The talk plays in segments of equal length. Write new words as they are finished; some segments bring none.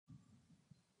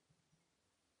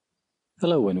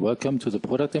Hello and welcome to the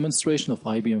product demonstration of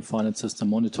IBM FileNet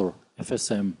System Monitor,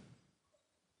 FSM.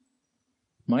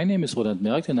 My name is Roland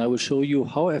Merkt and I will show you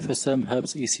how FSM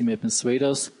helps ECM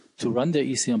administrators to run their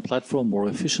ECM platform more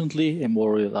efficiently and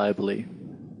more reliably.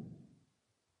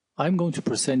 I'm going to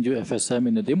present you FSM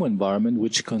in a demo environment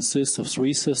which consists of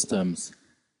three systems.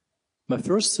 My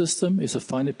first system is a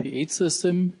FileNet P8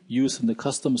 system used in the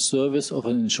customer service of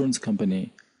an insurance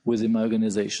company within my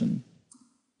organization.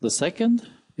 The second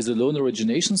is a loan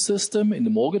origination system in the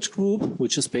mortgage group,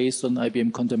 which is based on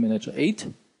IBM Content Manager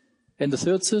 8. And the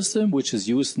third system, which is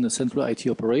used in the central IT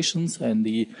operations and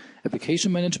the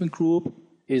application management group,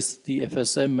 is the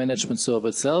FSM management server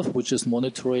itself, which is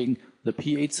monitoring the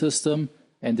P8 system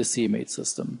and the CM8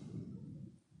 system.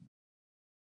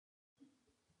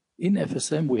 In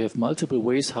FSM, we have multiple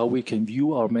ways how we can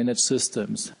view our managed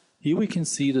systems. Here we can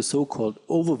see the so-called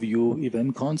overview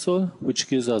event console, which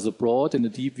gives us a broad and a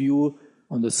deep view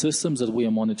on the systems that we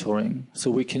are monitoring.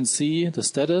 So we can see the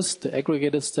status, the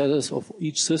aggregated status of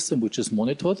each system which is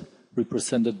monitored,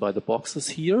 represented by the boxes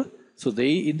here. So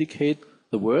they indicate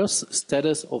the worst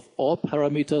status of all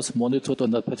parameters monitored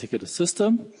on that particular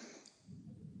system.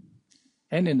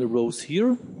 And in the rows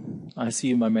here, I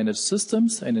see my managed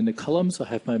systems, and in the columns I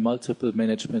have my multiple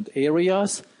management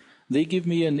areas. They give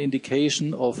me an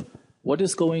indication of what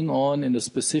is going on in a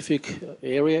specific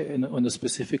area, on a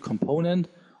specific component,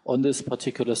 on this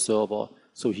particular server.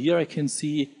 So here I can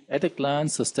see at a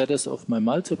glance the status of my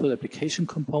multiple application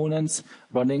components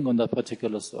running on that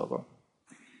particular server.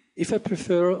 If I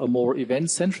prefer a more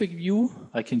event-centric view,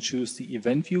 I can choose the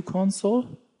Event View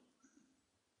console,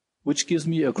 which gives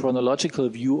me a chronological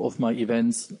view of my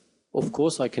events. Of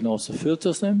course, I can also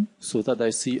filter them so that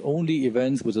I see only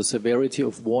events with a severity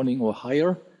of warning or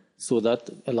higher. So that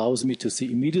allows me to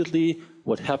see immediately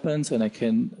what happens, and I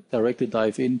can directly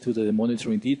dive into the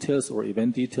monitoring details or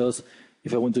event details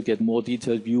if I want to get more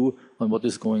detailed view on what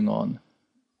is going on.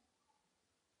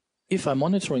 If I'm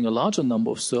monitoring a larger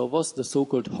number of servers, the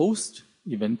so-called host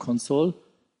event console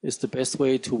is the best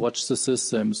way to watch the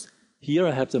systems. Here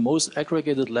I have the most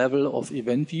aggregated level of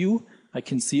event view. I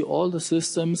can see all the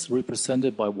systems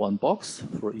represented by one box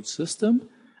for each system.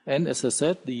 And as I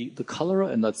said, the color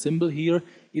and that symbol here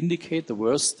indicate the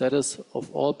worst status of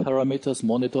all parameters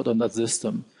monitored on that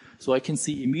system. So I can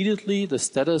see immediately the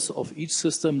status of each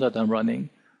system that I'm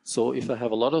running. So if I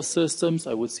have a lot of systems,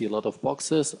 I would see a lot of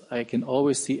boxes. I can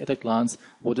always see at a glance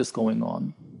what is going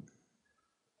on.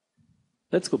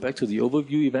 Let's go back to the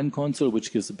overview event console,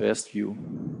 which gives the best view.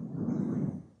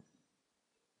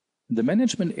 The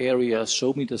management areas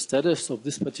show me the status of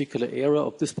this particular area,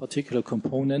 of this particular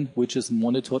component, which is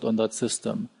monitored on that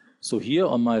system. So here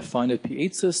on my FileNet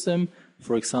P8 system,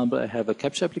 for example, I have a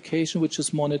capture application which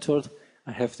is monitored.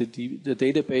 I have the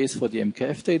database for the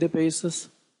MKF databases,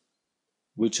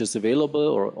 which is available,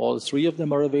 or all three of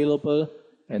them are available,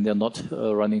 and they're not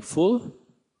running full.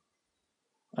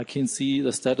 I can see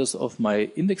the status of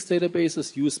my index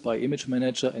databases used by Image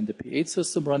Manager and the P8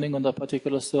 system running on that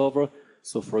particular server.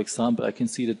 So, for example, I can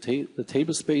see the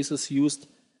table spaces used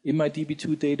in my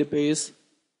DB2 database.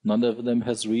 None of them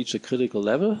has reached a critical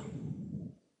level.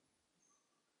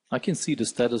 I can see the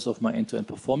status of my end-to-end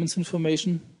performance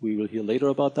information. We will hear later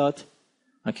about that.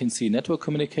 I can see network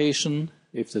communication,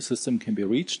 if the system can be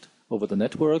reached over the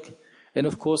network. And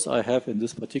of course, I have, in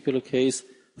this particular case,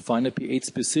 FileNet P8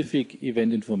 specific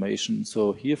event information.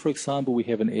 So here, for example, we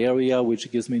have an area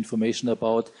which gives me information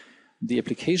about the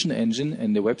application engine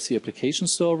and the WebC application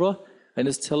server, and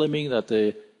it's telling me that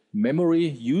the memory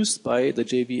used by the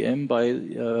JVM by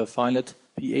FileNet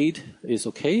P8 is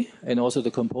okay, and also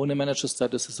the component manager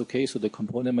status is okay, so the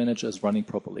component manager is running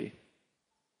properly.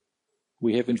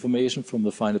 We have information from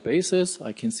the FileNet basis.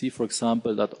 I can see, for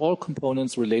example, that all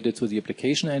components related to the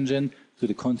application engine, to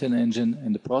the content engine,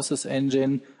 and the process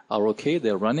engine are okay,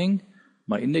 they're running.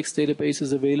 My index database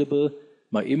is available.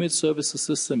 My image services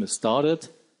system is started.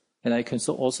 And I can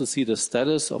also see the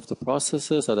status of the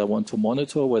processes that I want to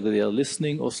monitor, whether they are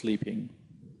listening or sleeping.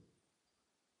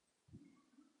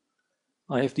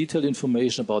 I have detailed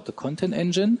information about the content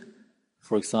engine.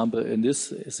 For example, in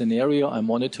this scenario, I'm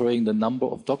monitoring the number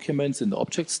of documents in the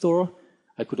object store.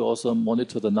 I could also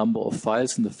monitor the number of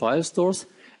files in the file stores.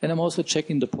 And I'm also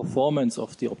checking the performance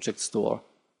of the object store.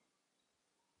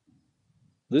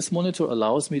 This monitor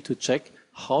allows me to check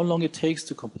how long it takes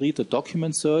to complete the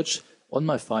document search on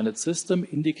my FileNet system,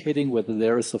 indicating whether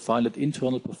there is a FileNet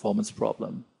internal performance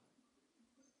problem.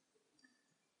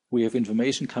 We have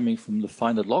information coming from the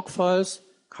FileNet log files.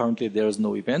 Currently, there is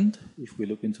no event. If we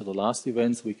look into the last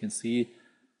events, we can see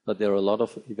that there are a lot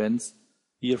of events.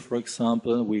 Here, for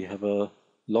example, we have a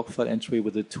log file entry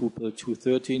with the tuple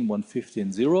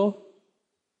 213.115.0.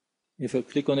 If I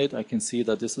click on it, I can see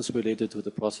that this is related to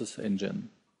the process engine.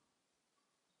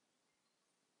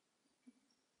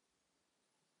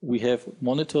 We have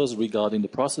monitors regarding the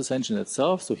process engine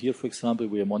itself. So here, for example,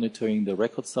 we are monitoring the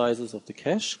record sizes of the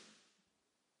cache,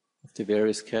 of the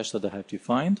various cache that I have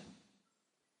defined.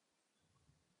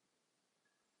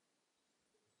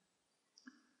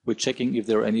 We're checking if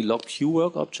there are any logged queue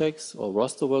work objects or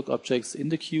roster work objects in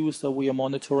the queues that we are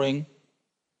monitoring.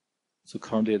 So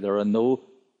currently there are no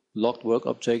logged work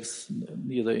objects,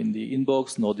 neither in the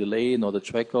inbox, nor delay, nor the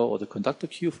tracker or the conductor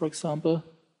queue, for example.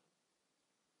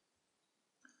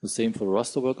 The same for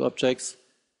roster work objects.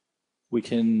 We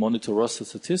can monitor roster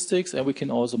statistics, and we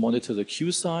can also monitor the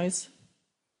queue size.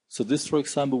 So this, for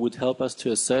example, would help us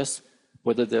to assess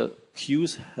whether the queue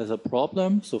has a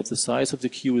problem. So if the size of the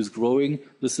queue is growing,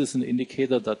 this is an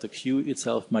indicator that the queue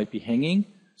itself might be hanging.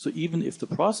 So even if the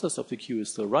process of the queue is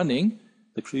still running,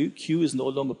 the queue is no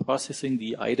longer processing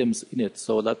the items in it.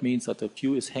 So that means that the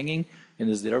queue is hanging and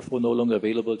is therefore no longer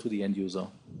available to the end user,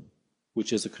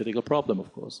 which is a critical problem,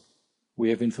 of course. We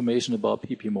have information about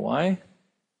PPMOI,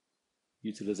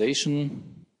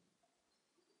 utilization.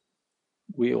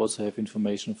 We also have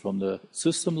information from the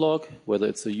system log, whether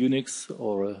it's a Unix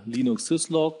or a Linux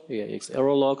syslog, AIX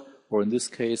error log, or in this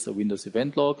case, a Windows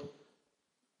event log.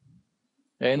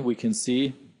 And we can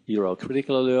see here our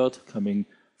critical alert coming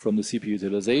from the CPU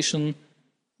utilization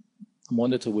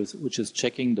monitor, which is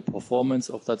checking the performance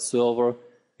of that server.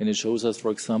 And it shows us,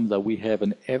 for example, that we have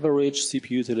an average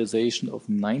CPU utilization of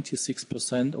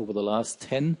 96% over the last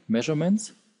 10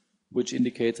 measurements, which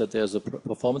indicates that there's a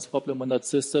performance problem on that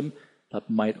system that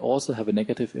might also have a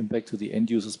negative impact to the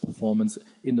end user's performance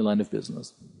in the line of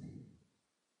business.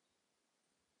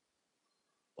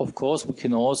 Of course, we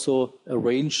can also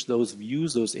arrange those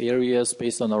views, those areas,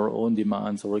 based on our own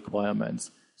demands or requirements.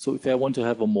 So if I want to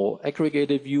have a more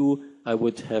aggregated view, I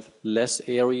would have less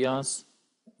areas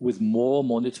with more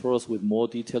monitors, with more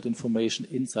detailed information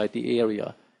inside the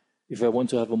area. If I want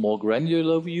to have a more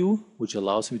granular view, which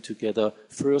allows me to get a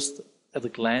first at a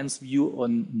glance view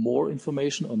on more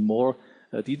information, on more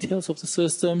details of the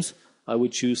systems, I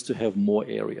would choose to have more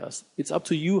areas. It's up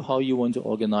to you how you want to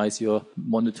organize your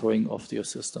monitoring of your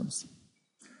systems.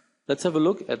 Let's have a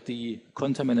look at the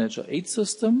Content Manager 8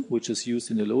 system, which is used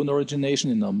in the loan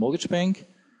origination in our mortgage bank.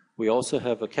 We also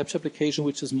have a capture application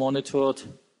which is monitored.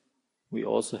 We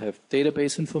also have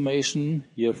database information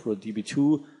here for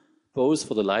DB2, both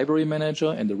for the library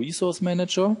manager and the resource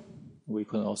manager. We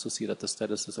can also see that the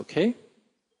status is okay.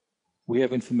 We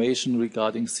have information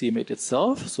regarding CM8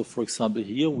 itself. So for example,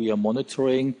 here we are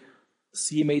monitoring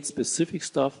CM8 specific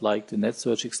stuff like the net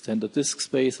search extended disk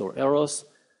space or errors,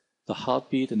 the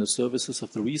heartbeat and the services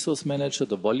of the resource manager,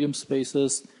 the volume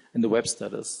spaces, and the web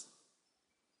status.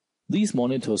 These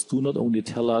monitors do not only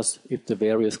tell us if the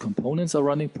various components are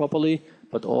running properly,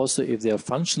 but also if their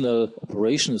functional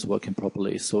operation is working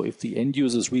properly. So if the end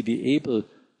user is really able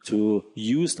to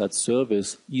use that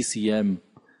service, ECM.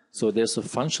 So there's a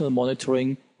functional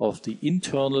monitoring of the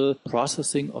internal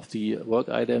processing of the work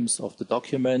items, of the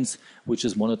documents, which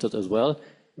is monitored as well,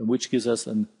 and which gives us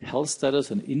a health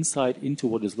status and insight into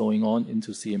what is going on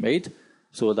into CM8,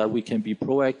 so that we can be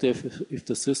proactive. If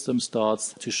the system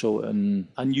starts to show an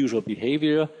unusual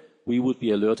behavior, we would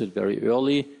be alerted very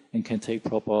early and can take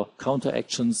proper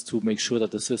counteractions to make sure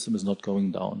that the system is not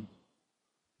going down.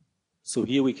 So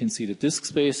here we can see the disk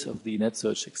space of the net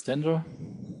search extender.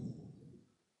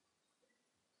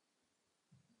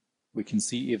 We can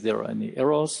see if there are any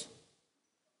errors.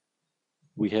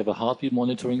 We have a heartbeat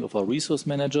monitoring of our resource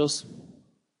managers.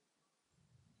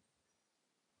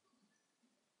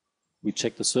 We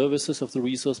check the services of the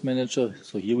resource manager.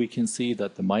 So here we can see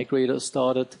that the migrator is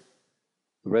started,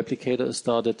 the replicator is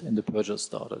started, and the purger is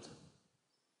started.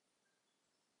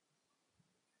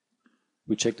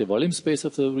 We check the volume space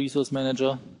of the resource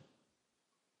manager.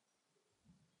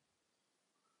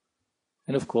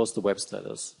 And of course the web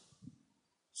status.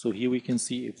 So here we can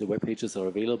see if the web pages are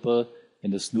available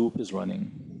and the Snoop is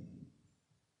running.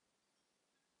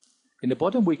 In the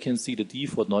bottom we can see the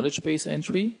default knowledge base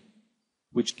entry,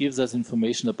 which gives us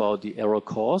information about the error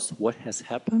cause, what has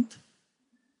happened,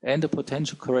 and the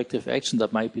potential corrective action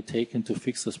that might be taken to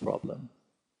fix this problem.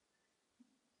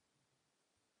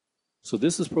 So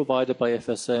this is provided by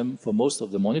FSM for most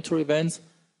of the monitor events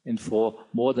and for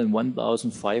more than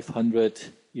 1,500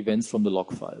 events from the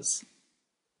log files.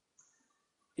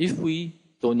 If we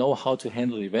don't know how to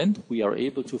handle an event, we are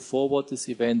able to forward this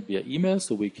event via email,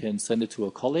 so we can send it to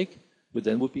a colleague, who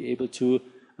then would be able to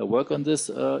work on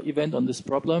this event, on this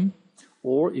problem.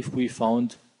 Or if we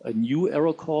found a new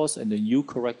error cause and a new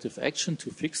corrective action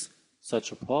to fix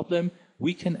such a problem,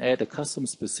 we can add a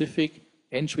custom-specific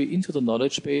entry into the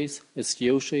knowledge base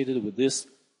associated with this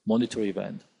monitor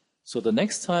event. So the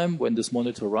next time when this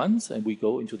monitor runs and we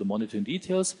go into the monitoring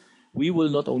details, we will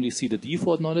not only see the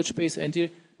default knowledge base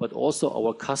entry, but also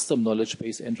our custom knowledge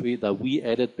base entry that we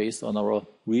added based on our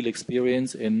real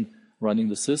experience in running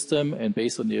the system and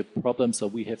based on the problems that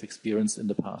we have experienced in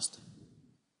the past.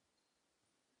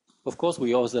 Of course,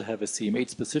 we also have a CM8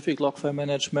 specific log file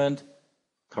management.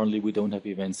 Currently, we don't have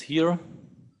events here.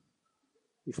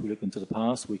 If we look into the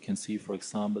past, we can see, for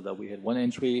example, that we had one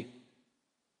entry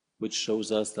which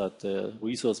shows us that the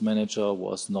resource manager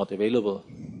was not available.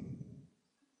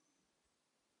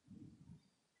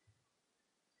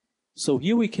 So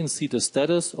here we can see the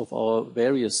status of our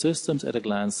various systems at a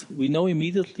glance. We know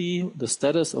immediately the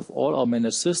status of all our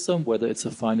managed systems, whether it's a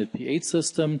FileNet P8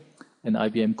 system, an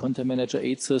IBM Content Manager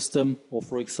 8 system, or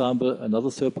for example, another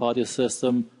third-party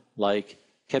system like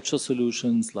capture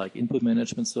solutions, like input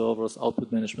management servers,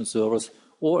 output management servers,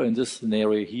 or in this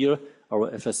scenario here, our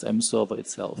FSM server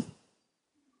itself.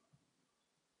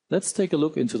 Let's take a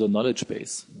look into the knowledge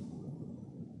base.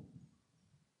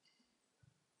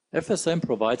 FSM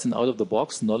provides an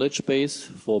out-of-the-box knowledge base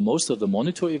for most of the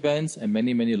monitor events and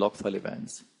many log file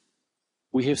events.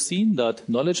 We have seen that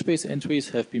knowledge base entries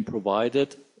have been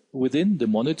provided within the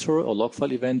monitor or log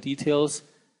file event details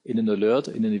in an alert,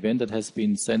 in an event that has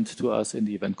been sent to us in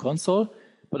the event console.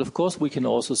 But of course, we can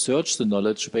also search the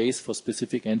knowledge base for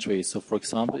specific entries. So for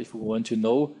example, if we want to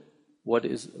know what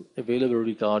is available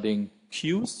regarding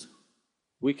queues,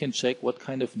 we can check what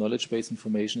kind of knowledge base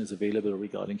information is available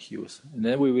regarding queues. And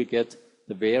then we will get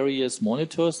the various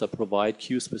monitors that provide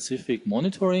queue-specific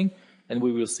monitoring, and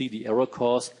we will see the error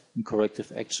cause and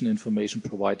corrective action information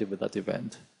provided with that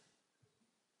event.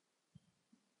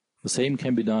 The same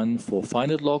can be done for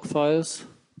FileNet log files.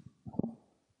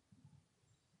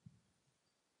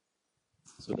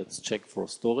 So let's check for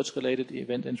storage-related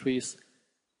event entries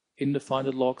in the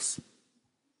FileNet logs.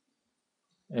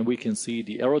 And we can see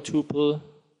the error tuple,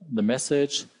 the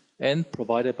message, and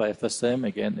provided by FSM,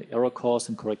 again, the error cause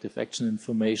and corrective action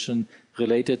information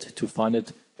related to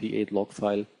FileNet P8 log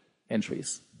file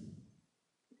entries.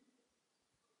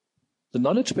 The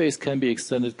knowledge base can be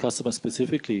extended customer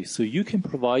specifically, so you can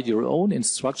provide your own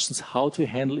instructions how to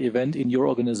handle event in your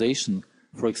organization.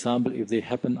 For example, if they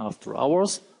happen after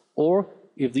hours, or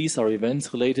if these are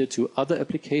events related to other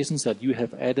applications that you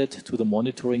have added to the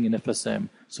monitoring in FSM.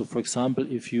 So for example,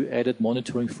 if you added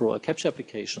monitoring for a capture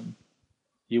application,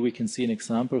 here we can see an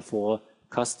example for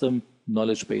custom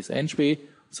knowledge base entry.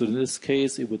 So in this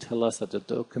case, it would tell us that the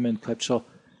document capture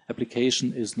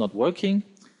application is not working.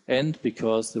 And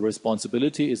because the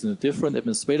responsibility is in a different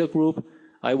administrator group,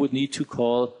 I would need to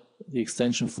call the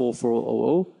extension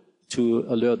 4400 to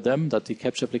alert them that the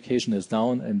capture application is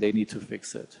down and they need to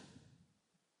fix it.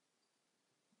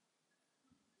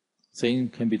 Same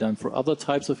can be done for other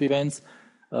types of events.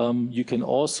 You can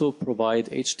also provide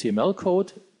HTML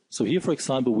code. So here, for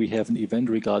example, we have an event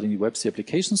regarding the web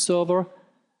application server,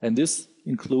 and this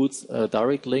includes a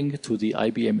direct link to the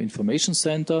IBM Information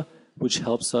Center, which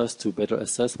helps us to better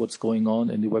assess what's going on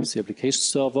in the web application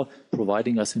server,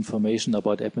 providing us information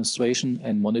about administration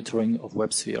and monitoring of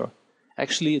WebSphere.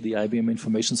 Actually, the IBM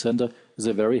Information Center is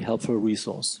a very helpful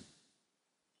resource.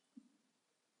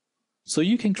 So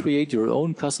you can create your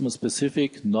own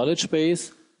customer-specific knowledge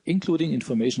base, including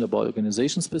information about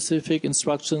organization-specific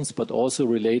instructions, but also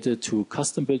related to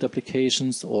custom-built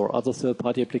applications or other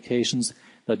third-party applications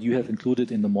that you have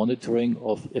included in the monitoring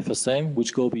of FSM,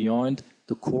 which go beyond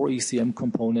the core ECM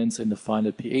components in the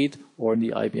FileNet P8 or in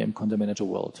the IBM Content Manager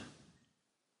world.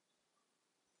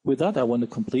 With that, I want to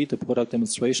complete the product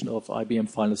demonstration of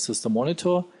IBM FileNet System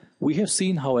Monitor. We have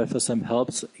seen how FSM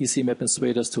helps ECM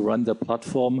administrators to run their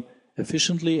platform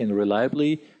efficiently and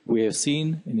reliably. We have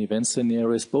seen in event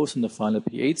scenarios, both in the FileNet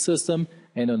P8 system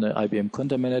and on the IBM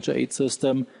Content Manager 8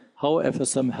 system, how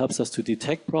FSM helps us to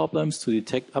detect problems, to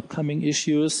detect upcoming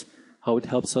issues, how it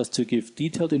helps us to give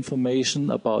detailed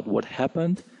information about what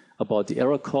happened, about the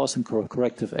error cause and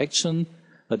corrective action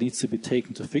that needs to be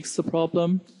taken to fix the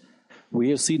problem. We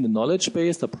have seen the knowledge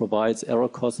base that provides error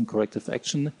cause and corrective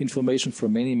action information for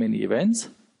many events,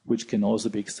 which can also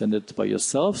be extended by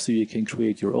yourself, so you can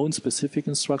create your own specific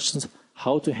instructions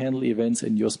how to handle events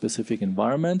in your specific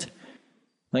environment.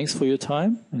 Thanks for your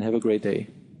time and have a great day.